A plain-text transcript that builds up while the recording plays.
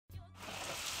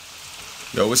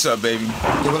Yo, what's up, baby?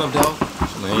 Yo, what up, dog?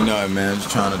 Ain't nothing, man.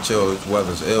 Just trying to chill. This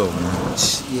weather's ill, man.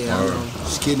 Yeah, I know.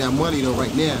 Just getting that money, though,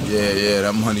 right now. Yeah,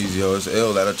 that money's, yo, it's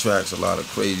ill. That attracts a lot of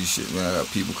crazy shit, man. I got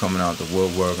people coming out the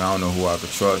woodwork. I don't know who I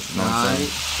could trust, you know what I'm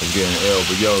saying? It's getting ill.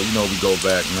 But, yo, you know we go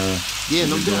back, man. Yeah,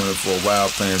 no We've been doing it for a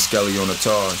while, playing Skelly on the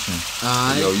Taj.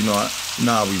 Alright. Yo, you know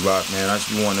how we rock, man. I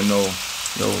just want to know,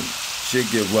 yo,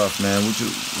 shit get rough, man. What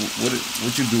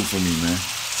you do for me, man?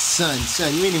 Son,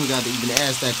 you ain't even got to even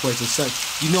ask that question, son.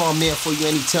 You know I'm there for you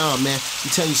anytime, man.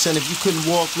 I'm telling you, son, if you couldn't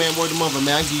walk, man, word of mother,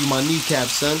 man, I give you my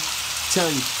kneecaps, son. I'm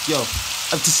telling you, yo,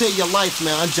 to save your life,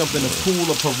 man, I jump in a pool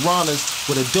of piranhas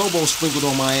with adobo sprinkled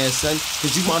on my ass, son.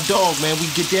 Cause you my dog, man. We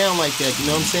get down like that, you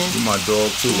know what I'm saying? You my dog,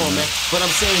 too, Come on, man. But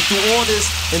I'm saying through all this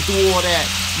and through all that,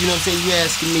 you know what I'm saying, you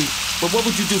asking me, but what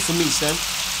would you do for me, son?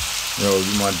 Yo,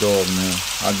 you my dog, man.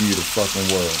 I'll give you the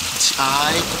fucking world.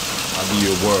 Alright. I'll give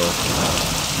you the world.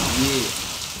 Yeah.